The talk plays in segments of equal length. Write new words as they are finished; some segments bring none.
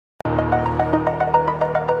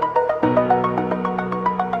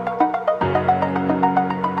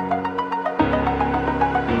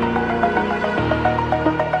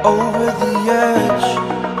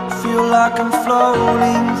I'm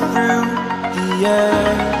floating through the air.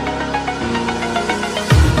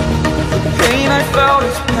 The pain I felt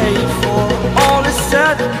is paid for, all is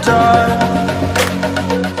said and done.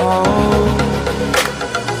 Oh,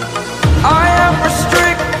 I am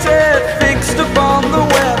restricted, fixed upon the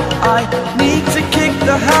web. I need to kick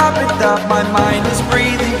the habit that my mind is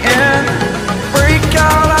breathing in. Break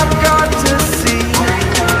out, I've got to see.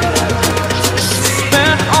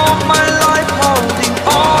 Spent all my life holding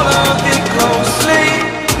all of it closely.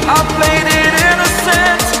 I played it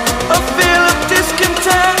innocent, a feel of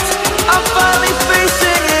discontent. I'm finally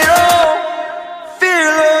facing it all,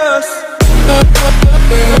 fearless.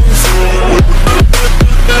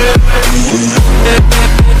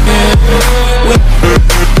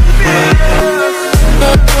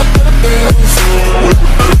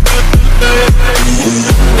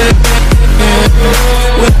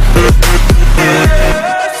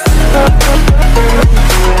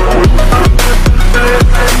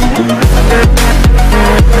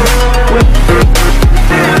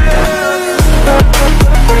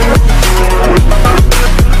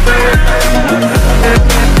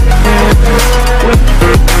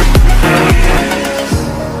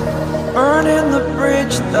 Burning the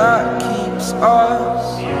bridge that keeps us.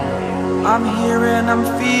 I'm here and I'm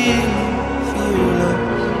feeling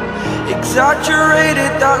fearless.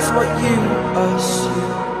 Exaggerated, that's what you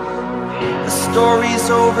assume. The story's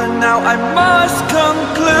over now, I must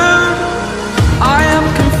conclude. I am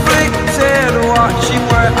conflicted, watching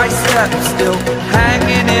where I step still,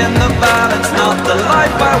 hanging in the balance. Not the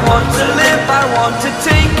life I want to live, I want to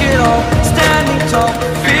take it all. Standing tall,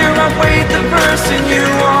 fear I've weighed the person you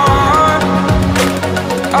are.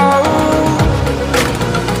 Oh,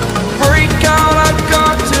 break out, I've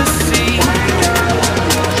got to see.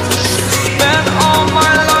 Spent all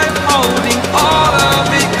my life holding all of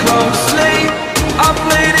it closely. I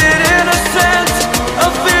played it innocent, a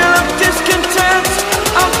feel of discontent.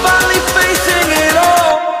 I'm finally facing it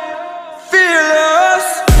all, fearless.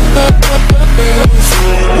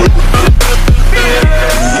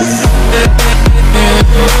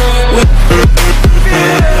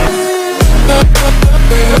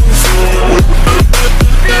 Fearless.